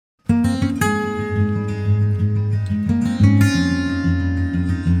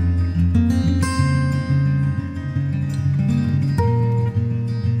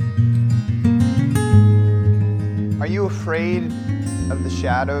afraid of the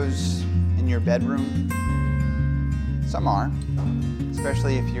shadows in your bedroom? Some are,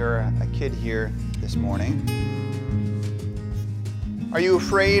 especially if you're a kid here this morning. Are you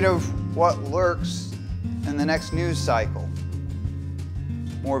afraid of what lurks in the next news cycle?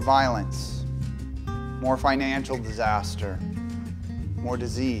 More violence, more financial disaster, more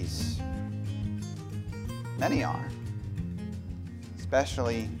disease. Many are,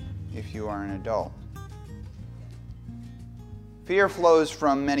 especially if you are an adult. Fear flows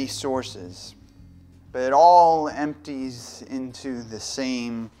from many sources, but it all empties into the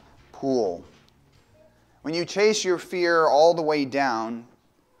same pool. When you chase your fear all the way down,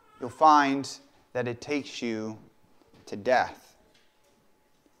 you'll find that it takes you to death.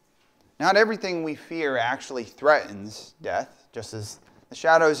 Not everything we fear actually threatens death, just as the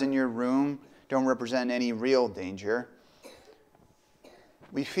shadows in your room don't represent any real danger.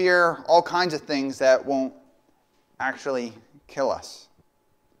 We fear all kinds of things that won't actually kill us.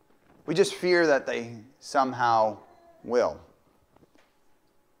 We just fear that they somehow will.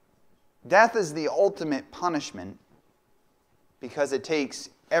 Death is the ultimate punishment because it takes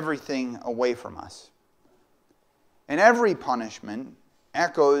everything away from us. And every punishment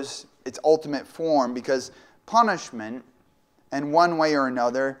echoes its ultimate form because punishment, in one way or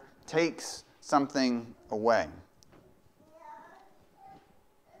another, takes something away.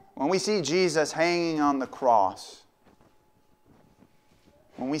 When we see Jesus hanging on the cross,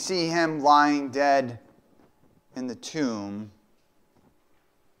 when we see him lying dead in the tomb,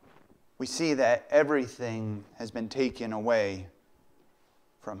 we see that everything has been taken away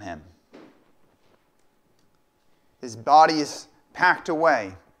from him. His body is packed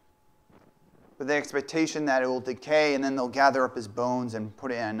away with the expectation that it will decay, and then they'll gather up his bones and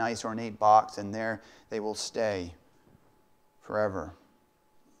put it in a nice ornate box, and there they will stay forever.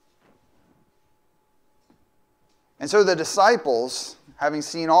 And so the disciples, having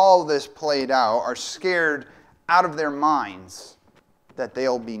seen all this played out, are scared out of their minds that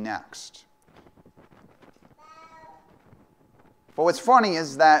they'll be next. But what's funny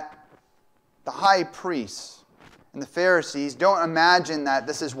is that the high priests and the Pharisees don't imagine that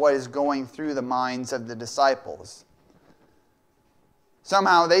this is what is going through the minds of the disciples.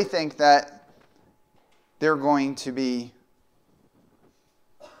 Somehow they think that they're going to be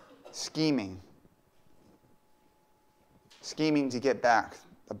scheming to get back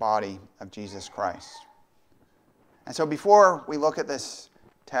the body of Jesus Christ. And so before we look at this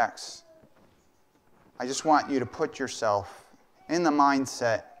text, I just want you to put yourself in the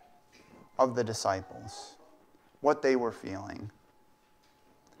mindset of the disciples, what they were feeling.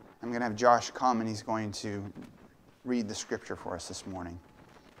 I'm going to have Josh come and he's going to read the scripture for us this morning.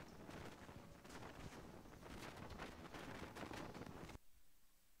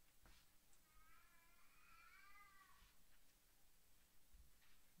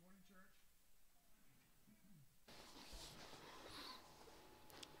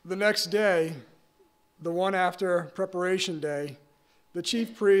 The next day, the one after preparation day, the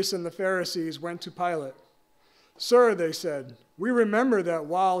chief priests and the Pharisees went to Pilate. "Sir," they said, "we remember that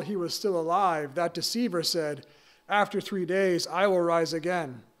while he was still alive, that deceiver said, 'After 3 days I will rise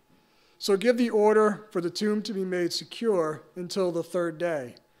again.' So give the order for the tomb to be made secure until the 3rd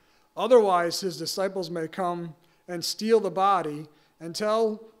day. Otherwise his disciples may come and steal the body and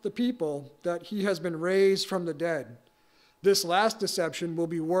tell the people that he has been raised from the dead. This last deception will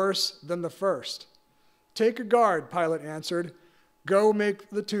be worse than the first." "Take a guard," Pilate answered. "Go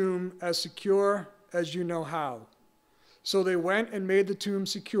make the tomb as secure as you know how." So they went and made the tomb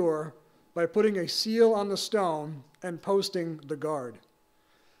secure by putting a seal on the stone and posting the guard.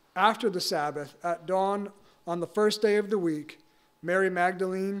 After the Sabbath, at dawn on the 1st day of the week, Mary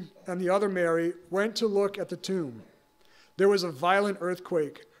Magdalene and the other Mary went to look at the tomb. There was a violent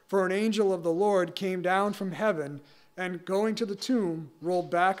earthquake, for an angel of the Lord came down from heaven and, going to the tomb, rolled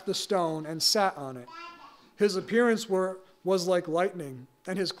back the stone and sat on it. His appearance was like lightning,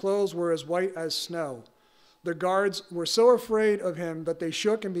 and his clothes were as white as snow. The guards were so afraid of him that they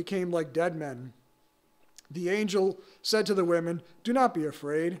shook and became like dead men. The angel said to the women, "Do not be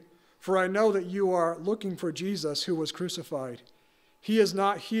afraid, for I know that you are looking for Jesus who was crucified. He is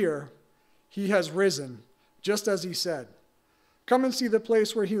not here. He has risen, just as he said. Come and see the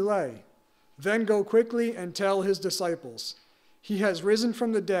place where he lay. Then go quickly and tell his disciples, 'He has risen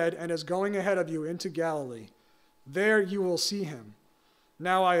from the dead and is going ahead of you into Galilee. There you will see him.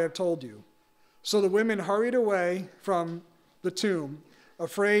 Now I have told you.' So the women hurried away from the tomb,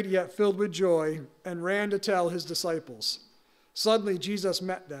 afraid yet filled with joy, and ran to tell his disciples. Suddenly Jesus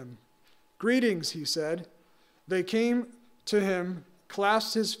met them. 'Greetings,' he said. They came to him,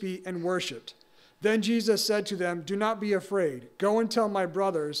 clasped his feet, and worshipped. Then Jesus said to them, "Do not be afraid. Go and tell my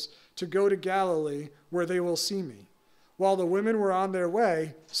brothers to go to Galilee, where they will see me." While the women were on their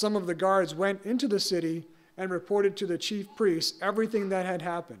way, some of the guards went into the city and reported to the chief priests everything that had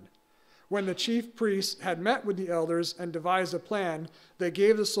happened. When the chief priests had met with the elders and devised a plan, they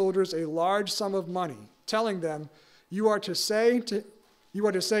gave the soldiers a large sum of money, telling them, You are to say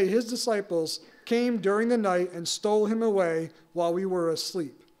his disciples came during the night and stole him away while we were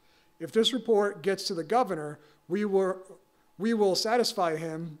asleep. If this report gets to the governor, we will satisfy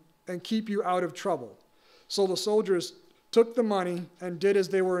him and keep you out of trouble." So the soldiers took the money and did as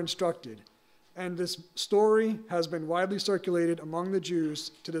they were instructed. And this story has been widely circulated among the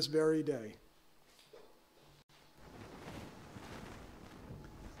Jews to this very day.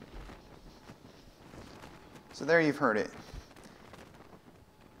 So there you've heard it.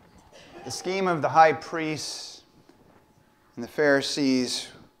 The scheme of the high priests and the Pharisees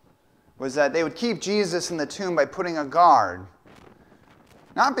was that they would keep Jesus in the tomb by putting a guard.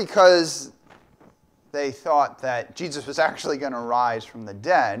 Not because they thought that Jesus was actually going to rise from the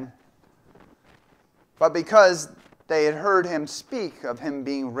dead, but because they had heard him speak of him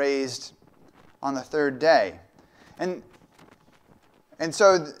being raised on the third day. And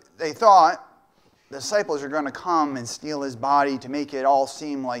so they thought the disciples are going to come and steal his body to make it all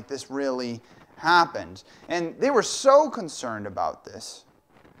seem like this really happened. And they were so concerned about this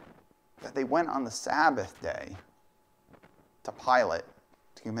that they went on the Sabbath day to Pilate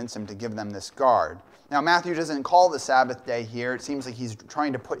to convince him to give them this guard. Now, Matthew doesn't call the Sabbath day here. It seems like he's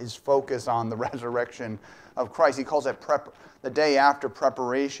trying to put his focus on the resurrection of Christ. He calls it the day after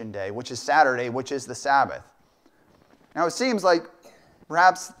preparation day, which is Saturday, which is the Sabbath. Now, it seems like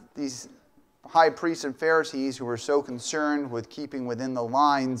perhaps these high priests and Pharisees who were so concerned with keeping within the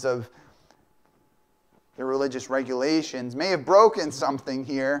lines of their religious regulations may have broken something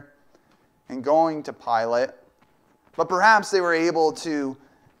here in going to Pilate, but perhaps they were able to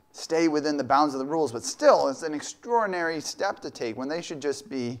stay within the bounds of the rules. But still, it's an extraordinary step to take when they should just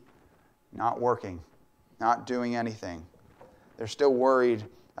be not working, not doing anything. They're still worried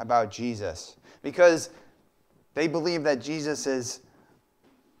about Jesus because they believe that Jesus is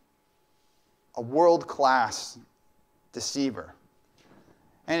a world-class deceiver.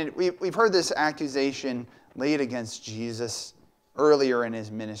 And we've heard this accusation laid against Jesus earlier in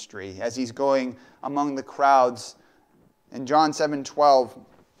his ministry as he's going among the crowds. In John 7:12,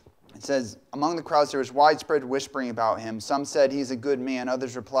 it says, "Among the crowds there was widespread whispering about him. Some said he's a good man.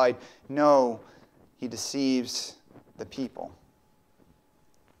 Others replied, 'No, he deceives the people.'"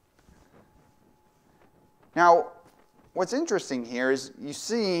 Now, what's interesting here is you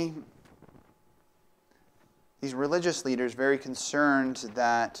see these religious leaders very concerned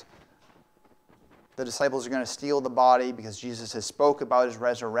that the disciples are going to steal the body because Jesus has spoke about his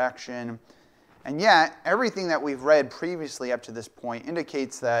resurrection. And yet, everything that we've read previously up to this point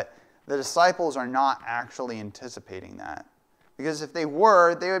indicates that the disciples are not actually anticipating that. Because if they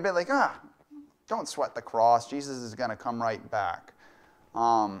were, they would be like, don't sweat the cross. Jesus is going to come right back.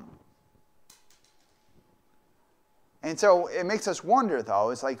 And so it makes us wonder, though,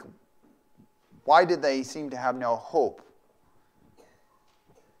 it's like, why did they seem to have no hope?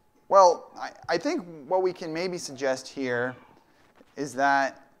 Well, I think what we can maybe suggest here is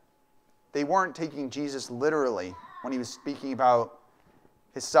that they weren't taking Jesus literally when he was speaking about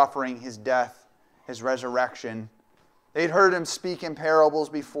his suffering, his death, his resurrection. They'd heard him speak in parables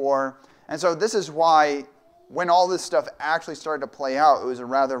before. And so this is why when all this stuff actually started to play out, it was a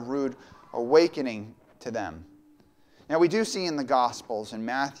rather rude awakening to them. Now we do see in the Gospels, in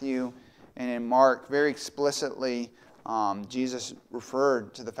Matthew and in Mark, very explicitly, Jesus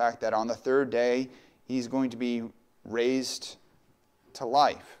referred to the fact that on the third day, he's going to be raised to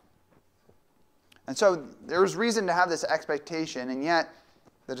life. And so there was reason to have this expectation, and yet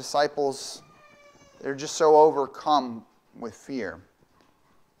the disciples, they're just so overcome with fear.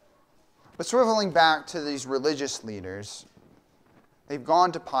 But swiveling back to these religious leaders, they've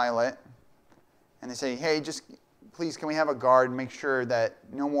gone to Pilate, and they say, hey, just please, can we have a guard and make sure that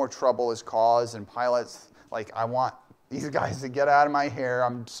no more trouble is caused? And Pilate's like, I want these guys to get out of my hair.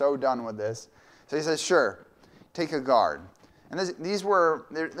 I'm so done with this. So he says, sure, take a guard. And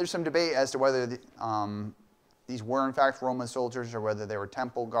there's some debate as to whether these were in fact Roman soldiers or whether they were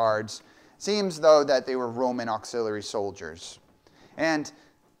temple guards. It seems, though, that they were Roman auxiliary soldiers. And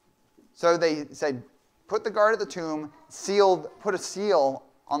so they said, put the guard at the tomb, put a seal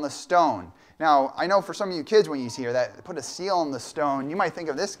on the stone. Now, I know for some of you kids, when you hear that, put a seal on the stone, you might think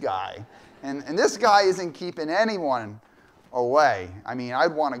of this guy. And this guy isn't keeping anyone away. I mean,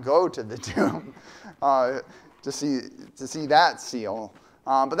 I'd want to go to the tomb to see that seal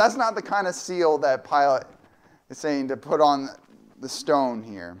But that's not the kind of seal that Pilate is saying to put on the stone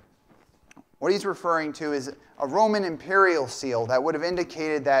here. What he's referring to is a Roman imperial seal that would have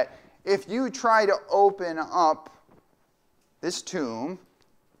indicated that if you try to open up this tomb,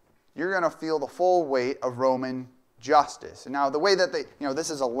 you're going to feel the full weight of Roman justice. And now the way that this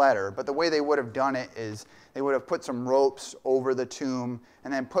is a letter, but the way they would have done it is they would have put some ropes over the tomb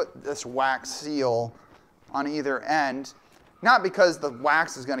and then put this wax seal on either end. Not because the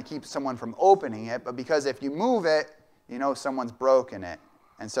wax is going to keep someone from opening it, but because if you move it, you know someone's broken it.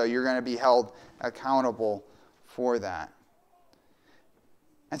 And so you're going to be held accountable for that.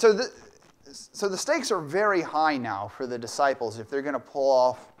 And so the stakes are very high now for the disciples if they're going to pull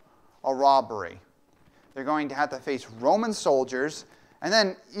off a robbery. They're going to have to face Roman soldiers. And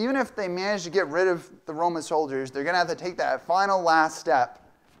then even if they manage to get rid of the Roman soldiers, they're going to have to take that final last step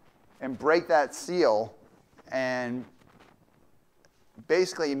and break that seal and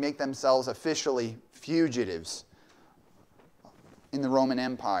basically make themselves officially fugitives in the Roman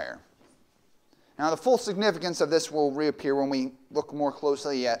Empire. Now, the full significance of this will reappear when we look more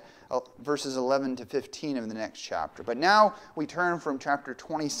closely at verses 11 to 15 of the next chapter. But now we turn from chapter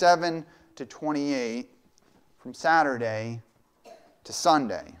 27 to 28, from Saturday to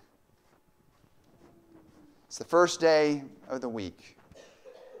Sunday. It's the first day of the week.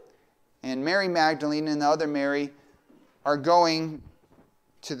 And Mary Magdalene and the other Mary are going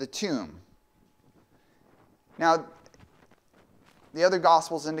to the tomb. Now, the other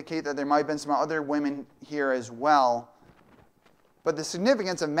Gospels indicate that there might have been some other women here as well. But the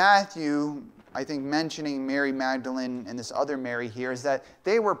significance of Matthew, I think, mentioning Mary Magdalene and this other Mary here is that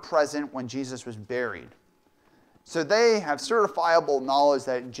they were present when Jesus was buried. So they have certifiable knowledge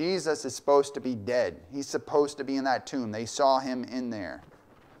that Jesus is supposed to be dead. He's supposed to be in that tomb. They saw him in there.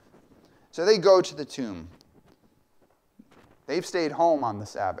 So they go to the tomb. They've stayed home on the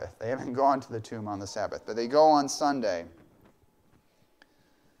Sabbath. They haven't gone to the tomb on the Sabbath, but they go on Sunday.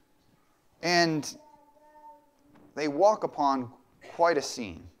 And they walk upon quite a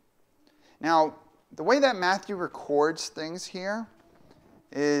scene. Now, the way that Matthew records things here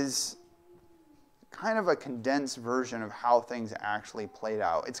is kind of a condensed version of how things actually played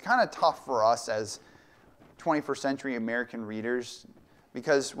out. It's kind of tough for us as 21st century American readers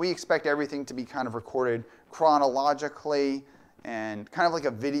because we expect everything to be kind of recorded chronologically and kind of like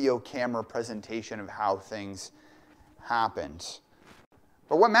a video camera presentation of how things happened.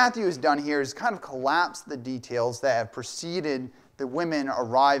 But what Matthew has done here is kind of collapse the details that have preceded the women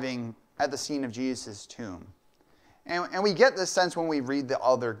arriving at the scene of Jesus' tomb. And we get this sense when we read the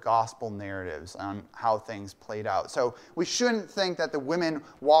other gospel narratives on how things played out. So we shouldn't think that the women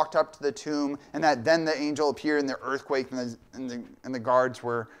walked up to the tomb and that then the angel appeared in the earthquake and the guards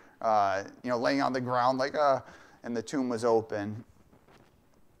were laying on the ground and the tomb was open.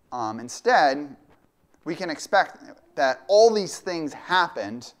 Instead, we can expect that all these things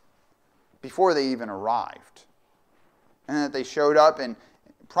happened before they even arrived. And that they showed up and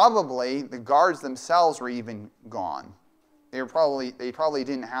probably the guards themselves were even gone. They probably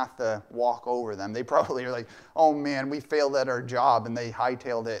didn't have to walk over them. They probably were like, oh man, we failed at our job, and they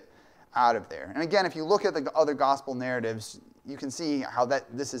hightailed it out of there. And again, if you look at the other gospel narratives, you can see how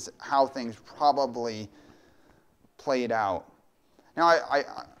this is how things probably played out. Now,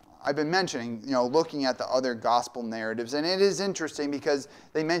 I've been mentioning, looking at the other gospel narratives, and it is interesting because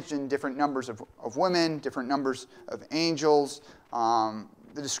they mention different numbers of women, different numbers of angels.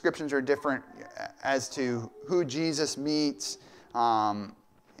 The descriptions are different as to who Jesus meets. And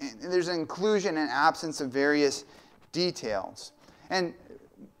there's an inclusion and absence of various details. And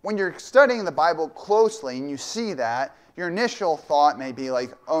when you're studying the Bible closely and you see that, your initial thought may be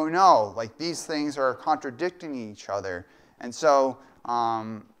like, oh no, like these things are contradicting each other. And so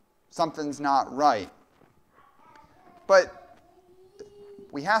something's not right. But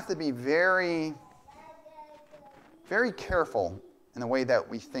we have to be very, very careful in the way that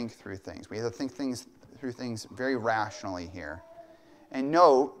we think through things. We have to think through things very rationally here. And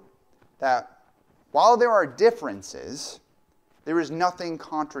note that while there are differences, there is nothing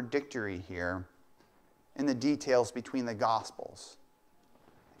contradictory here in the details between the Gospels.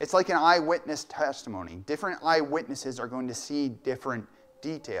 It's like an eyewitness testimony. Different eyewitnesses are going to see different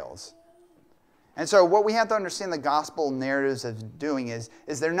details. And so what we have to understand the gospel narratives of doing is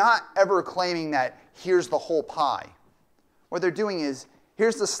they're not ever claiming that here's the whole pie. What they're doing is,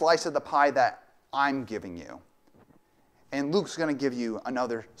 here's the slice of the pie that I'm giving you. And Luke's going to give you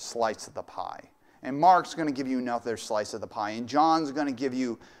another slice of the pie. And Mark's going to give you another slice of the pie. And John's going to give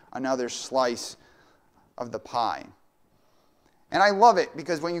you another slice of the pie. And I love it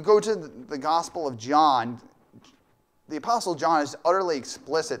because when you go to the Gospel of John, the Apostle John is utterly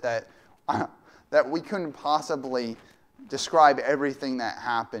explicit that, that we couldn't possibly describe everything that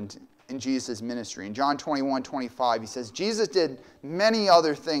happened in Jesus' ministry. In John 21:25, he says, Jesus did many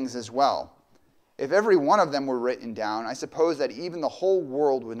other things as well. If every one of them were written down, I suppose that even the whole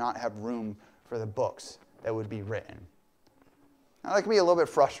world would not have room for the books that would be written. Now, that can be a little bit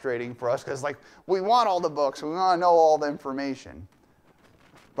frustrating for us because, we want all the books. We want to know all the information.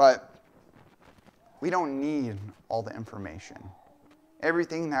 But we don't need all the information.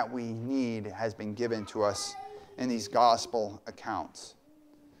 Everything that we need has been given to us in these gospel accounts.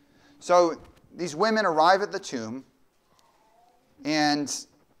 So these women arrive at the tomb, and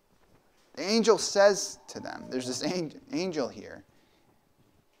the angel says to them, there's this angel here,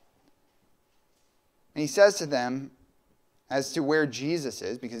 and he says to them as to where Jesus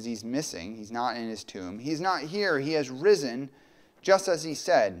is, because he's missing, he's not in his tomb. He's not here, he has risen, just as he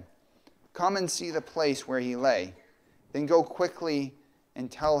said. Come and see the place where he lay. Then go quickly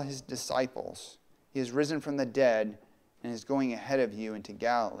and tell his disciples, he has risen from the dead and is going ahead of you into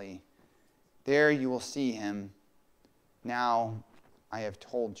Galilee. There you will see him. Now I have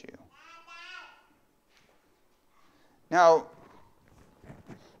told you. Now,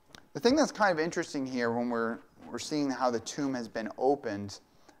 the thing that's kind of interesting here when we're seeing how the tomb has been opened,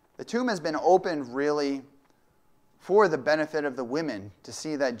 the tomb has been opened really for the benefit of the women to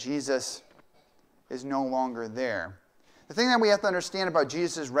see that Jesus is no longer there. The thing that we have to understand about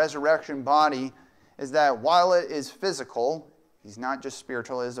Jesus' resurrection body is that while it is physical, he's not just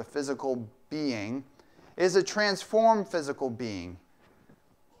spiritual, it is a physical being, it is a transformed physical being.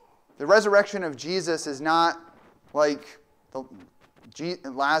 The resurrection of Jesus is not like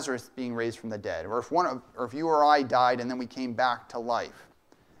Lazarus being raised from the dead, or if you or I died and then we came back to life.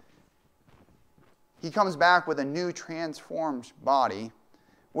 He comes back with a new transformed body,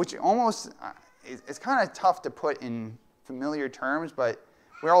 which almost, it's kind of tough to put in familiar terms, but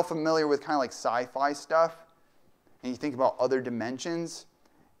we're all familiar with kind of like sci-fi stuff, and you think about other dimensions.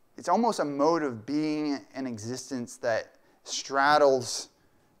 It's almost a mode of being and existence that straddles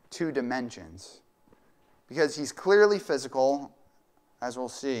two dimensions. Because he's clearly physical, as we'll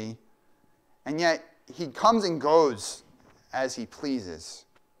see, and yet he comes and goes as he pleases.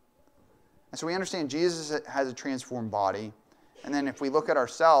 And so we understand Jesus has a transformed body, and then if we look at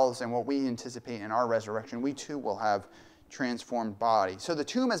ourselves and what we anticipate in our resurrection, we too will have transformed body. So the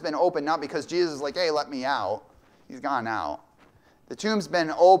tomb has been opened not because Jesus is like, hey, let me out. He's gone out. The tomb's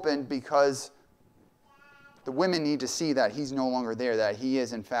been opened because the women need to see that he's no longer there, that he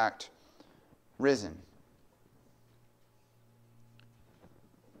is in fact risen.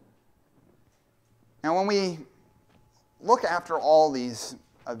 Now when we look after all these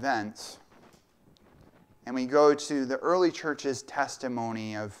events, and we go to the early church's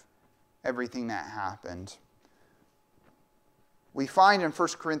testimony of everything that happened, we find in 1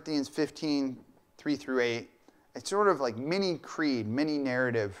 Corinthians 15, 3 through 8, it's sort of like mini creed, mini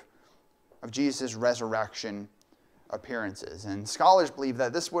narrative of Jesus' resurrection appearances. And scholars believe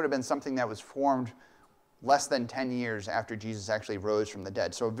that this would have been something that was formed less than 10 years after Jesus actually rose from the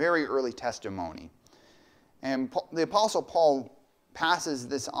dead. So a very early testimony. And the Apostle Paul passes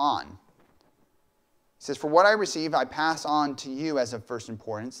this on. He says, "For what I received, I pass on to you as of first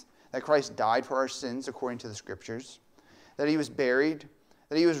importance, that Christ died for our sins according to the Scriptures, that he was buried,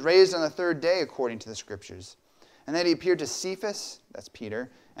 that he was raised on the third day according to the Scriptures, and that he appeared to Cephas," that's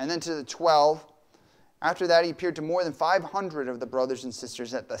Peter, "and then to the 12. After that, he appeared to more than 500 of the brothers and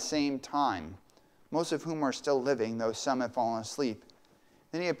sisters at the same time, most of whom are still living, though some have fallen asleep.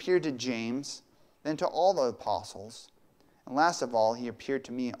 Then he appeared to James, then to all the apostles, and last of all, he appeared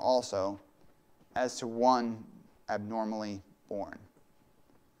to me also, as to one abnormally born."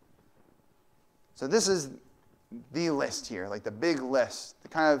 So this is the list here, like the big list, the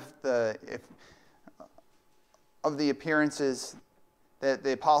kind of of the appearances that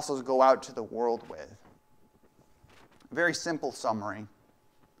the apostles go out to the world with. A very simple summary.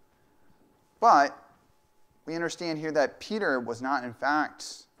 But we understand here that Peter was not, in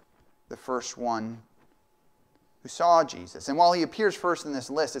fact, the first one who saw Jesus. And while he appears first in this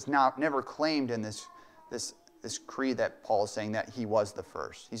list, it's never claimed in this creed that Paul is saying that he was the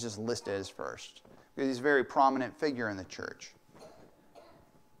first. He's just listed as first, because he's a very prominent figure in the church.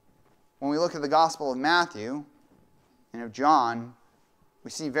 When we look at the Gospel of Matthew and of John,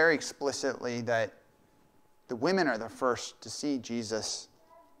 we see very explicitly that the women are the first to see Jesus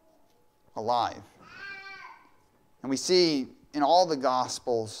alive. And we see in all the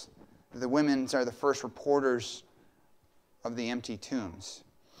Gospels that the women are the first reporters of the empty tombs.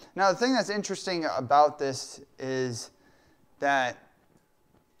 Now, the thing that's interesting about this is that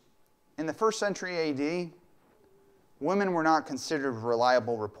in the 1st century AD, women were not considered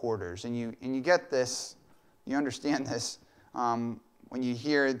reliable reporters. And you get this, you understand this, when you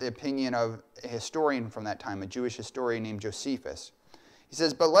hear the opinion of a historian from that time, a Jewish historian named Josephus. He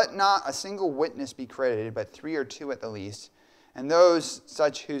says, "But let not a single witness be credited, but 3 or 2 at the least, and those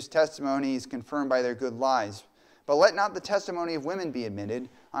such whose testimony is confirmed by their good lives. But let not the testimony of women be admitted,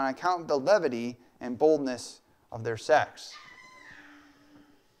 on account of the levity and boldness of their sex."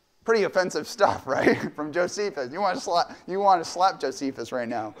 Pretty offensive stuff, right? From Josephus. You want to slap Josephus right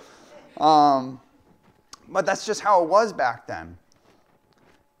now. But that's just how it was back then.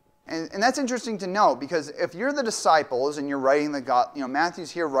 And that's interesting to note, because if you're the disciples and you're writing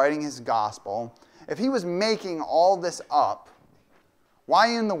Matthew's here writing his gospel, if he was making all this up, why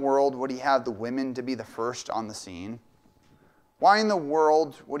in the world would he have the women to be the first on the scene? Why in the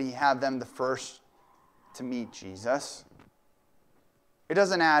world would he have them the first to meet Jesus? It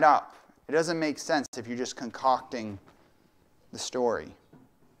doesn't add up. It doesn't make sense if you're just concocting the story.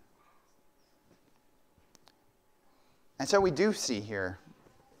 And so we do see here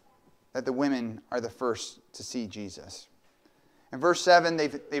that the women are the first to see Jesus. In verse 7,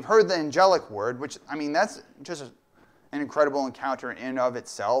 they've heard the angelic word, which, that's just an incredible encounter in and of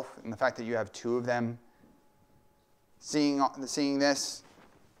itself, and the fact that you have 2 of them seeing this.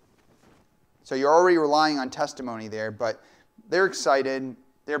 So you're already relying on testimony there, but they're excited,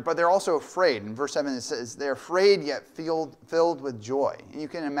 but they're also afraid. In verse 7 it says, they're afraid yet filled with joy. And you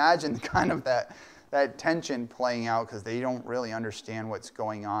can imagine kind of that tension playing out, because they don't really understand what's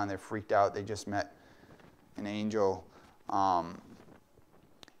going on. They're freaked out. They just met an angel. And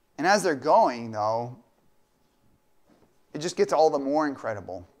as they're going, though, it just gets all the more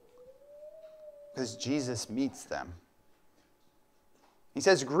incredible, because Jesus meets them. He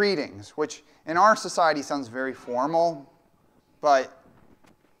says greetings, which in our society sounds very formal, but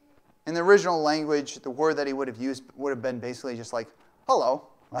in the original language, the word that he would have used would have been basically just like, hello.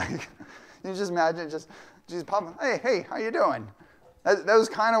 Like, you just imagine just pop, hey, how you doing? That was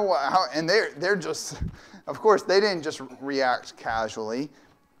kind of how, and they're just, of course, they didn't just react casually.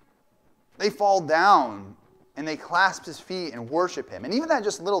 They fall down and they clasp his feet and worship him. And even that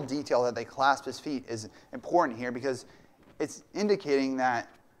just little detail that they clasp his feet is important here, because it's indicating that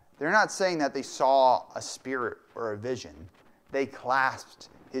they're not saying that they saw a spirit or a vision. They clasped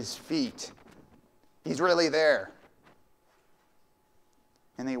his feet. He's really there.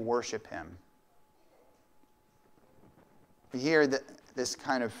 And they worship him. We hear that this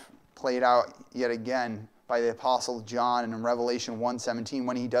kind of played out yet again by the Apostle John in Revelation 1:17,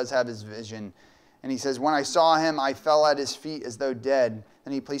 when he does have his vision. And he says, "When I saw him, I fell at his feet as though dead.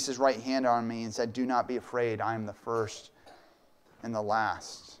 Then he placed his right hand on me and said, 'Do not be afraid. I am the first and the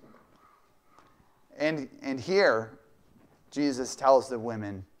last.'" And here, Jesus tells the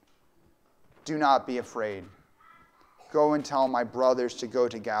women, "Do not be afraid. Go and tell my brothers to go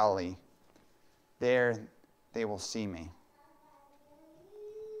to Galilee. There they will see me."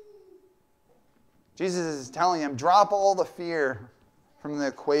 Jesus is telling them, drop all the fear from the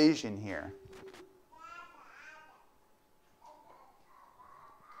equation here.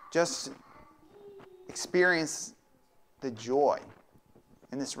 Just experience the joy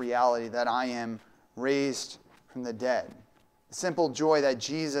in this reality that I am raised from the dead. The simple joy that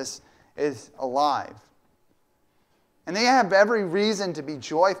Jesus is alive. And they have every reason to be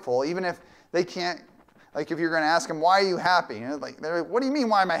joyful, even if they can't, like if you're going to ask them, why are you happy? They're like, what do you mean,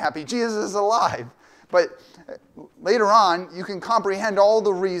 why am I happy? Jesus is alive. But later on, you can comprehend all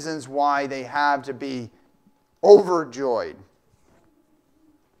the reasons why they have to be overjoyed.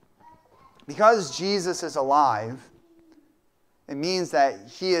 Because Jesus is alive, it means that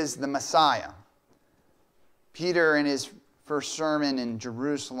he is the Messiah. Peter, in his first sermon in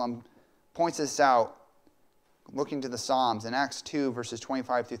Jerusalem, points this out, looking to the Psalms. In Acts 2, verses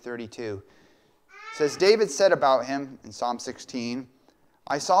 25 through 32, it says, David said about him, in Psalm 16,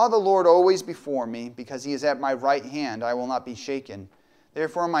 "I saw the Lord always before me, because he is at my right hand, I will not be shaken.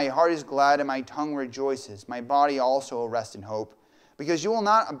 Therefore my heart is glad and my tongue rejoices. My body also will rest in hope. Because you will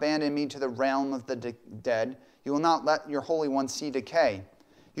not abandon me to the realm of the dead. You will not let your Holy One see decay.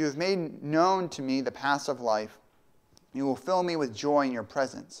 You have made known to me the paths of life. You will fill me with joy in your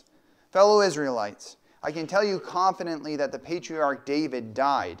presence. Fellow Israelites, I can tell you confidently that the patriarch David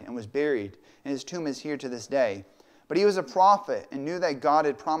died and was buried, and his tomb is here to this day. But he was a prophet and knew that God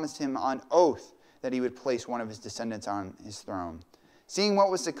had promised him on oath that he would place one of his descendants on his throne. Seeing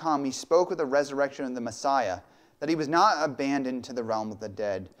what was to come, he spoke with the resurrection of the Messiah, that he was not abandoned to the realm of the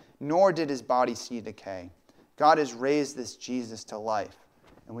dead, nor did his body see decay. God has raised this Jesus to life,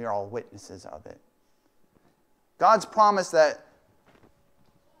 and we are all witnesses of it." God's promise that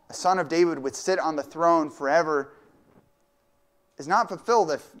a son of David would sit on the throne forever is not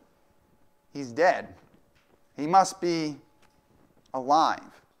fulfilled if he's dead. He must be alive.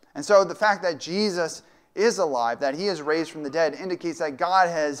 And so the fact that Jesus is alive, that he is raised from the dead, indicates that God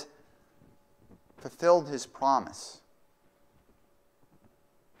has fulfilled his promise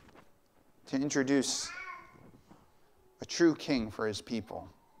to introduce a true king for his people.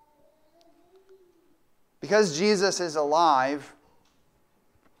 Because Jesus is alive,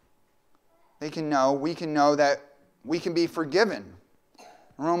 we can know that we can be forgiven.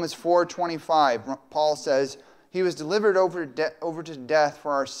 In Romans 4:25, Paul says, he was delivered over to death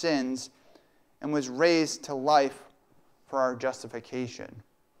for our sins and was raised to life for our justification.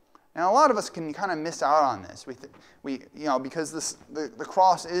 Now, a lot of us can kind of miss out on this. Because the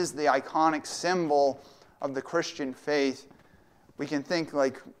cross is the iconic symbol of the Christian faith, we can think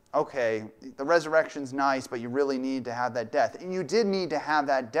like, okay, the resurrection's nice, but you really need to have that death. And you did need to have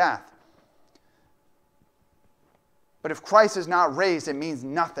that death. But if Christ is not raised, it means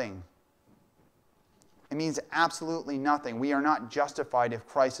nothing. It means absolutely nothing. We are not justified if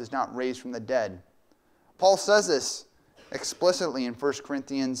Christ is not raised from the dead. Paul says this explicitly in 1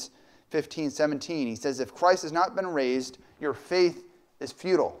 Corinthians 15:17. He says, if Christ has not been raised, your faith is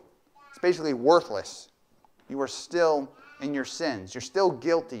futile. It's basically worthless. You are still in your sins. You're still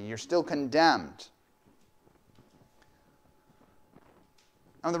guilty. You're still condemned.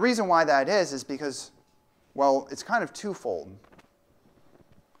 Now, the reason why that is because, well, it's kind of twofold.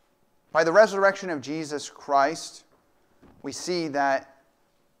 By the resurrection of Jesus Christ, we see that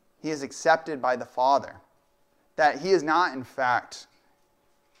he is accepted by the Father. That he is not, in fact,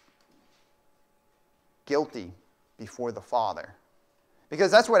 guilty before the Father. Because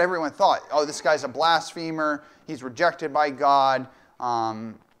that's what everyone thought. Oh, this guy's a blasphemer. He's rejected by God.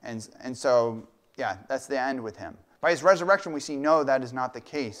 And so, yeah, that's the end with him. By his resurrection, we see, no, that is not the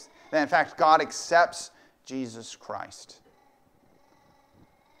case. That, in fact, God accepts Jesus Christ.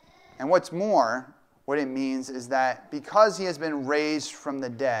 And what's more, what it means is that because he has been raised from the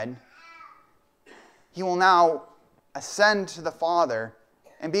dead, he will now ascend to the Father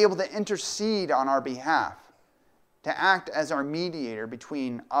and be able to intercede on our behalf, to act as our mediator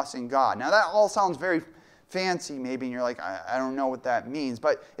between us and God. Now, that all sounds very fancy maybe, and you're like, I don't know what that means,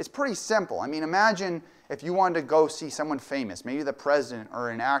 but it's pretty simple. I mean, imagine if you wanted to go see someone famous, maybe the president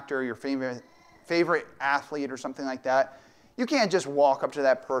or an actor, your favorite athlete or something like that. You can't just walk up to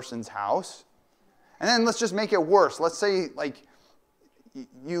that person's house. And then let's just make it worse. Let's say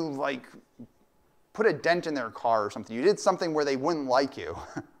you put a dent in their car or something. You did something where they wouldn't like you.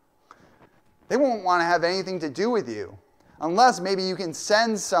 They won't want to have anything to do with you unless maybe you can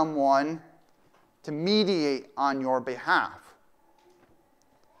send someone to mediate on your behalf.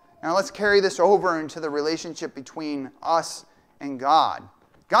 Now let's carry this over into the relationship between us and God.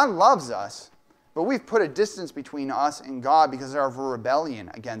 God loves us. But we've put a distance between us and God because of our rebellion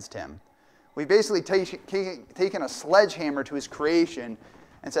against him. We've basically taken a sledgehammer to his creation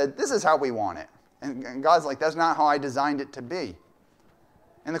and said, this is how we want it. And God's like, that's not how I designed it to be.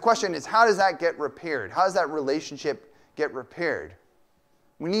 And the question is, how does that get repaired? How does that relationship get repaired?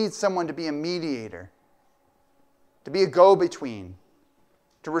 We need someone to be a mediator, to be a go-between,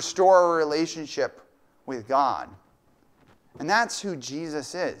 to restore our relationship with God. And that's who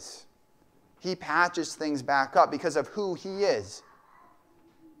Jesus is. He patches things back up because of who he is,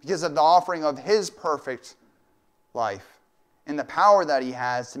 because of the offering of his perfect life and the power that he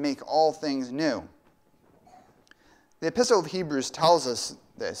has to make all things new. The Epistle of Hebrews tells us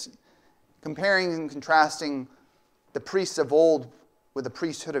this, comparing and contrasting the priests of old with the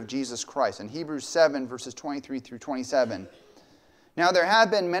priesthood of Jesus Christ. In Hebrews 7, verses 23 through 27. Now there have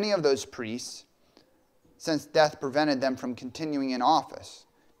been many of those priests, since death prevented them from continuing in office.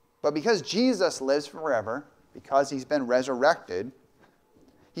 But because Jesus lives forever, because he's been resurrected,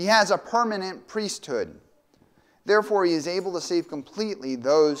 he has a permanent priesthood. Therefore, he is able to save completely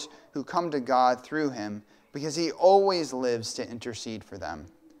those who come to God through him, because he always lives to intercede for them.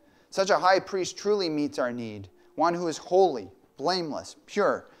 Such a high priest truly meets our need, one who is holy, blameless,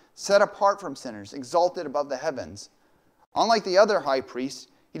 pure, set apart from sinners, exalted above the heavens. Unlike the other high priests,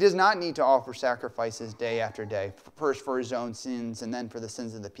 he does not need to offer sacrifices day after day, first for his own sins and then for the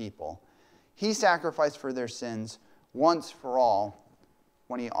sins of the people. He sacrificed for their sins once for all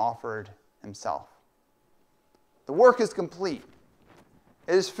when he offered himself. The work is complete.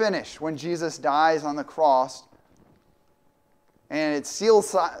 It is finished when Jesus dies on the cross. And it's sealed,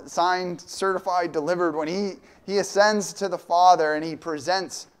 signed, certified, delivered when he ascends to the Father and he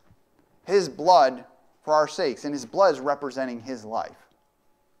presents his blood for our sakes. And his blood is representing his life.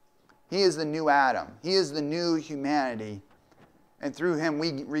 He is the new Adam. He is the new humanity. And through him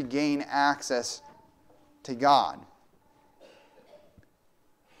we regain access to God.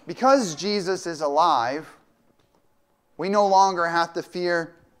 because Jesus is alive, we no longer have to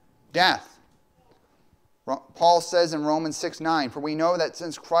fear death. Paul says in Romans 6:9, "For we know that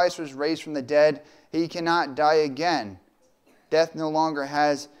since Christ was raised from the dead, he cannot die again. Death no longer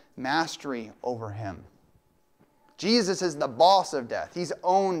has mastery over him." Jesus is the boss of death. He's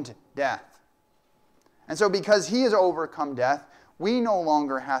owned death. And so because he has overcome death, we no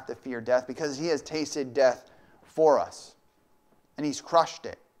longer have to fear death because he has tasted death for us. And he's crushed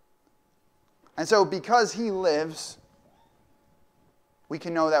it. And so because he lives, we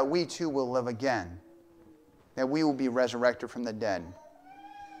can know that we too will live again. That we will be resurrected from the dead.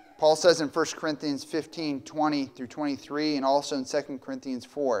 Paul says in 1 Corinthians 15:20 through 23, and also in 2 Corinthians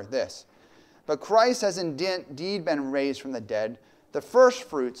 4, this: "But Christ has indeed been raised from the dead, the first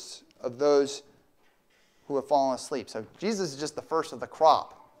fruits of those who have fallen asleep." So Jesus is just the first of the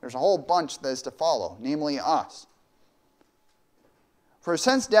crop. There's a whole bunch that is to follow, namely us. "For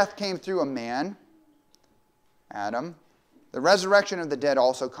since death came through a man, Adam, the resurrection of the dead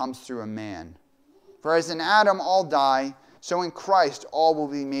also comes through a man. For as in Adam all die, so in Christ all will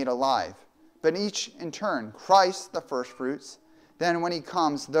be made alive. But each in turn, Christ the firstfruits, then when he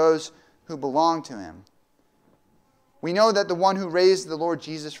comes, those who belong to him. We know that the one who raised the Lord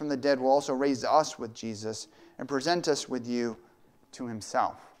Jesus from the dead will also raise us with Jesus and present us with you to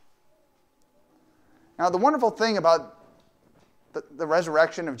himself." Now, the wonderful thing about the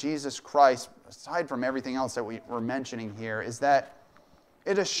resurrection of Jesus Christ, aside from everything else that we're mentioning here, is that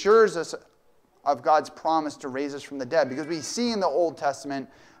it assures us of God's promise to raise us from the dead. Because we see in the Old Testament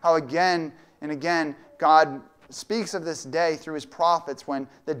how again and again God speaks of this day through his prophets when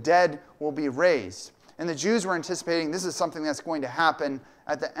the dead will be raised. And the Jews were anticipating this is something that's going to happen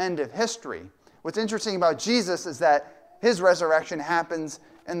at the end of history. What's interesting about Jesus is that his resurrection happens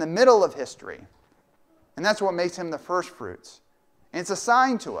in the middle of history. And that's what makes him the first fruits. And it's a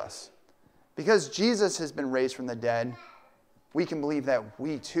sign to us. Because Jesus has been raised from the dead, we can believe that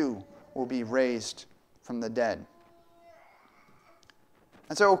we too will be raised from the dead.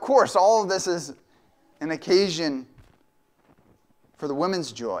 And so, of course, all of this is an occasion for the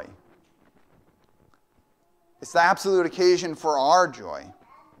women's joy. It's the absolute occasion for our joy.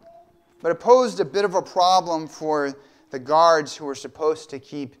 But it posed a bit of a problem for the guards who were supposed to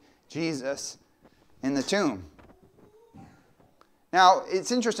keep Jesus in the tomb. Now,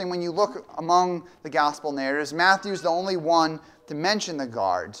 it's interesting when you look among the gospel narratives, Matthew's the only one to mention the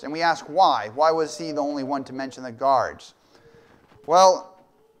guards. And we ask why. Why was he the only one to mention the guards? Well,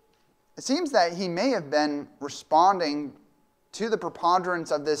 it seems that he may have been responding to the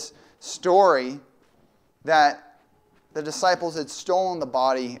preponderance of this story that the disciples had stolen the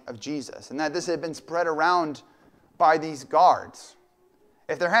body of Jesus and that this had been spread around by these guards.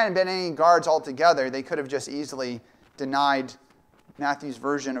 If there hadn't been any guards altogether, they could have just easily denied Matthew's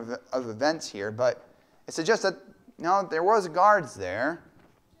version of events here, but it suggests that no, there was guards there,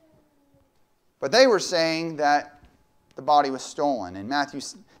 but they were saying that the body was stolen. And Matthew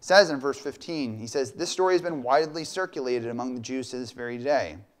says in verse 15, he says, "This story has been widely circulated among the Jews to this very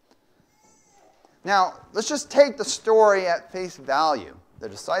day." Now, let's just take the story at face value. The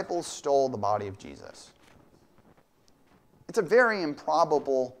disciples stole the body of Jesus. It's a very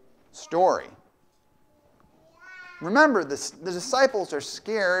improbable story. Remember, the disciples are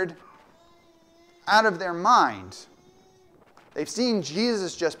scared out of their mind. They've seen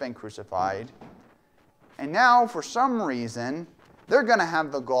Jesus just been crucified. And now, for some reason, they're going to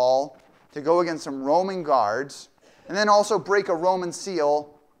have the gall to go against some Roman guards and then also break a Roman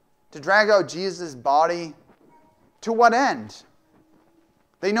seal to drag out Jesus' body. To what end?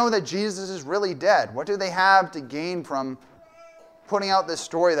 They know that Jesus is really dead. What do they have to gain from putting out this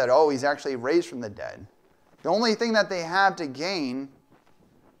story that, oh, he's actually raised from the dead? The only thing that they have to gain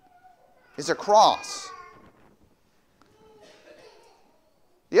is a cross.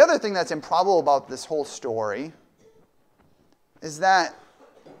 The other thing that's improbable about this whole story is that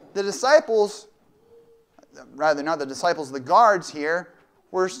the disciples, rather not the disciples, the guards here,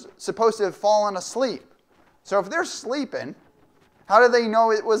 were supposed to have fallen asleep. So if they're sleeping, how do they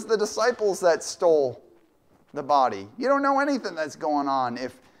know it was the disciples that stole the body? You don't know anything that's going on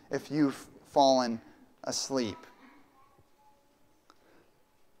if you've fallen asleep.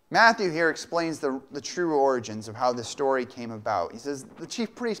 Matthew here explains the true origins of how this story came about. He says the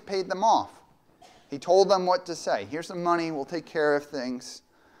chief priest paid them off. He told them what to say. Here's some money, we'll take care of things.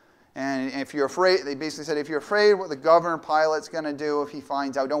 And if you're afraid, they basically said, if you're afraid what the governor Pilate's going to do if he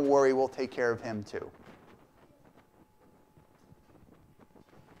finds out, don't worry, we'll take care of him too.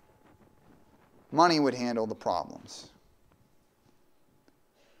 Money would handle the problems.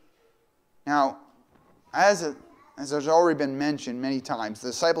 Now, as as has already been mentioned many times, the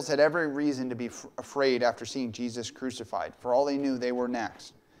disciples had every reason to be afraid after seeing Jesus crucified. For all they knew, they were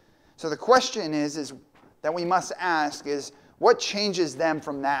next. So the question is that we must ask is, what changes them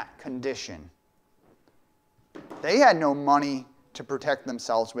from that condition? They had no money to protect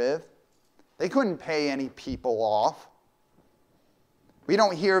themselves with. They couldn't pay any people off. We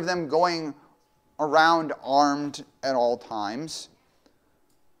don't hear of them going around armed at all times.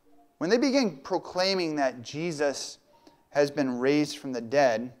 When they begin proclaiming that Jesus has been raised from the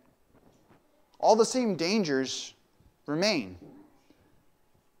dead, all the same dangers remain.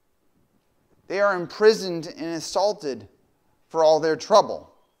 They are imprisoned and assaulted for all their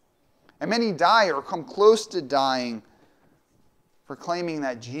trouble. And many die or come close to dying for claiming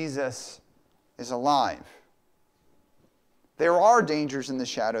that Jesus is alive. There are dangers in the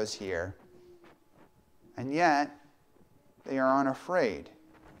shadows here, and yet they are unafraid.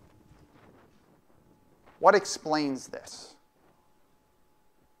 What explains this?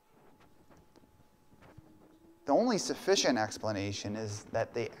 The only sufficient explanation is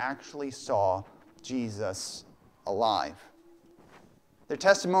that they actually saw Jesus alive. Their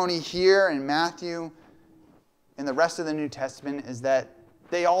testimony here in Matthew and the rest of the New Testament is that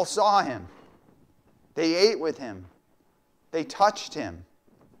they all saw him. They ate with him. They touched him.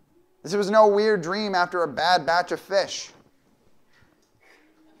 This was no weird dream after a bad batch of fish.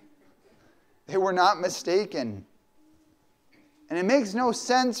 They were not mistaken. And it makes no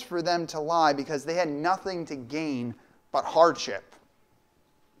sense for them to lie because they had nothing to gain but hardship.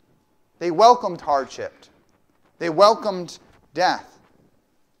 They welcomed hardship. They welcomed death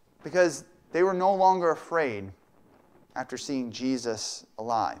because they were no longer afraid after seeing Jesus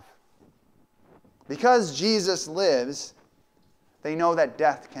alive. Because Jesus lives, they know that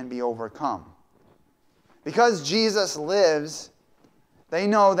death can be overcome. Because Jesus lives, they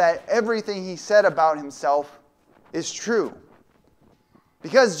know that everything he said about himself is true.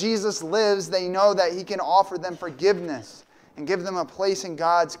 Because Jesus lives, they know that he can offer them forgiveness and give them a place in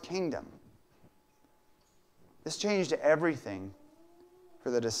God's kingdom. This changed everything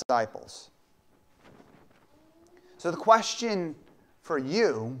for the disciples. So the question for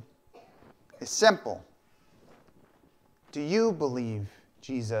you is simple. Do you believe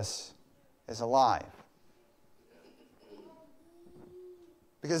Jesus is alive?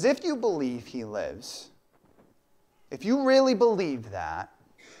 Because if you believe he lives, if you really believe that,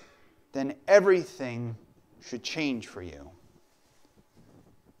 then everything should change for you.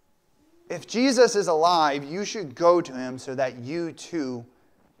 If Jesus is alive, you should go to him so that you too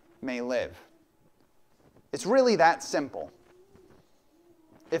may live. It's really that simple.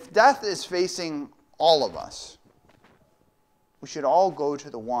 If death is facing all of us, we should all go to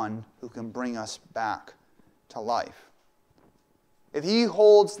the one who can bring us back to life. If he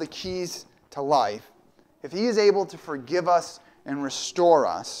holds the keys to life, if he is able to forgive us and restore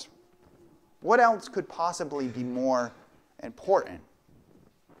us, what else could possibly be more important?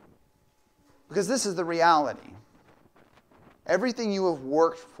 Because this is the reality. Everything you have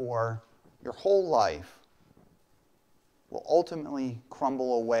worked for your whole life will ultimately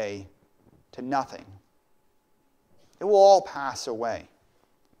crumble away to nothing. It will all pass away.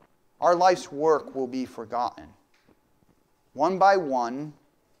 Our life's work will be forgotten. One by one,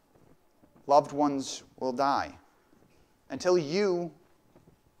 loved ones will die until you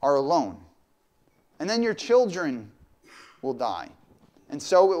are alone. And then your children will die. And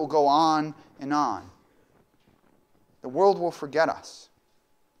so it will go on and on. The world will forget us.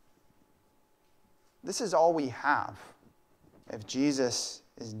 This is all we have if Jesus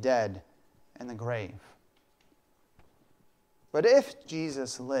is dead in the grave. But if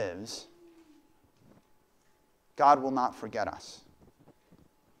Jesus lives, God will not forget us.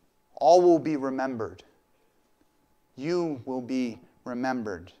 All will be remembered. You will be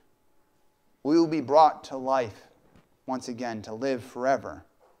remembered. We will be brought to life once again to live forever.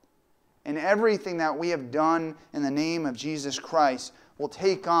 And everything that we have done in the name of Jesus Christ will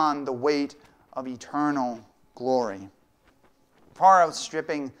take on the weight of eternal glory, far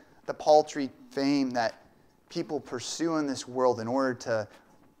outstripping the paltry fame that people pursue in this world in order to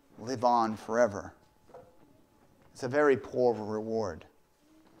live on forever. It's a very poor reward.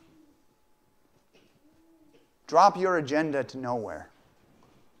 Drop your agenda to nowhere.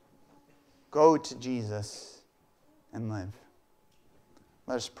 Go to Jesus and live.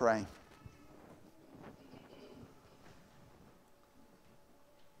 Let us pray.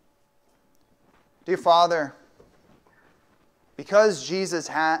 Dear Father, because Jesus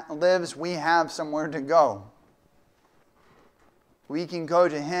lives, we have somewhere to go. We can go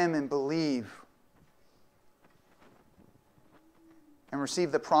to him and believe. and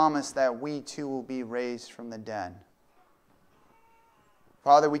receive the promise that we too will be raised from the dead.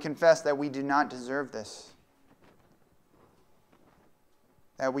 Father, we confess that we do not deserve this,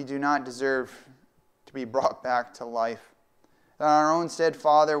 that we do not deserve to be brought back to life. That on our own stead,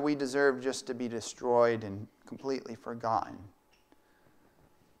 Father, we deserve just to be destroyed and completely forgotten.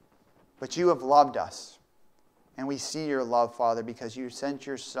 But you have loved us, and we see your love, Father, because you sent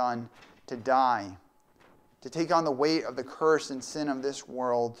your Son to die, to take on the weight of the curse and sin of this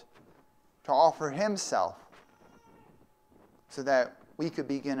world, to offer himself so that we could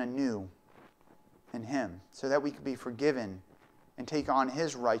begin anew in him, so that we could be forgiven and take on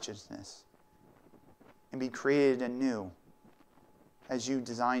his righteousness and be created anew as you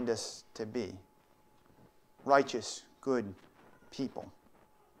designed us to be. Righteous, good people.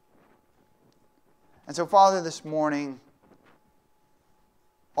 And so, Father, this morning,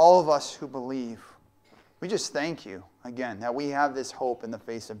 all of us who believe, we just thank you again that we have this hope in the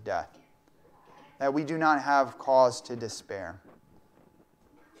face of death, that we do not have cause to despair.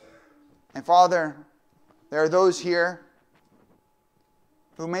 And Father, there are those here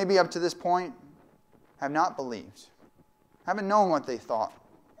who maybe up to this point have not believed, haven't known what they thought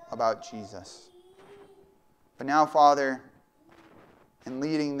about Jesus. But now, Father, in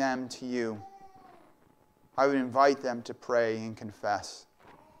leading them to you, I would invite them to pray and confess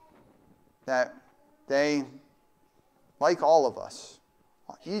that they, like all of us,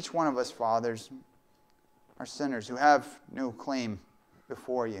 each one of us, fathers, are sinners who have no claim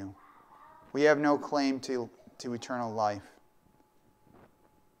before you. We have no claim to eternal life.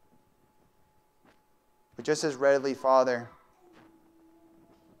 But just as readily, Father,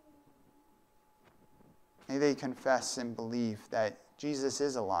 may they confess and believe that Jesus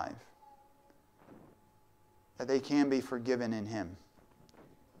is alive, that they can be forgiven in him,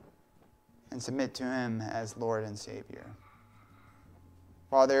 and submit to him as Lord and Savior.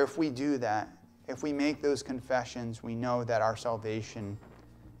 Father, if we do that, if we make those confessions, we know that our salvation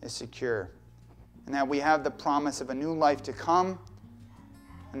is secure, and that we have the promise of a new life to come,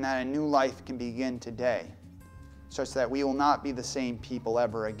 and that a new life can begin today, such that we will not be the same people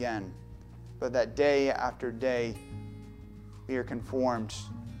ever again, but that day after day we are conformed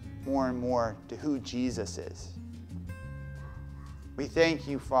more and more to who Jesus is. We thank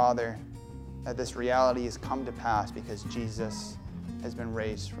you, Father, that this reality has come to pass because Jesus has been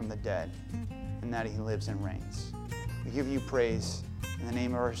raised from the dead and that he lives and reigns. We give you praise in the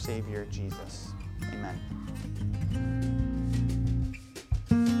name of our Savior, Jesus. Amen.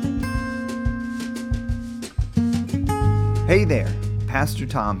 Hey there, Pastor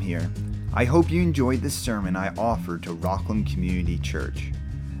Tom here. I hope you enjoyed this sermon I offered to Rockland Community Church.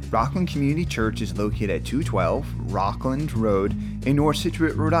 Rockland Community Church is located at 212 Rockland Road in North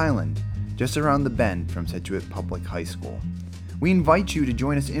Scituate, Rhode Island, just around the bend from Scituate Public High School. We invite you to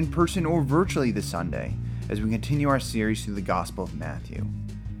join us in person or virtually this Sunday as we continue our series through the Gospel of Matthew.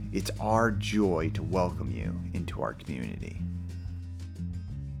 It's our joy to welcome you into our community.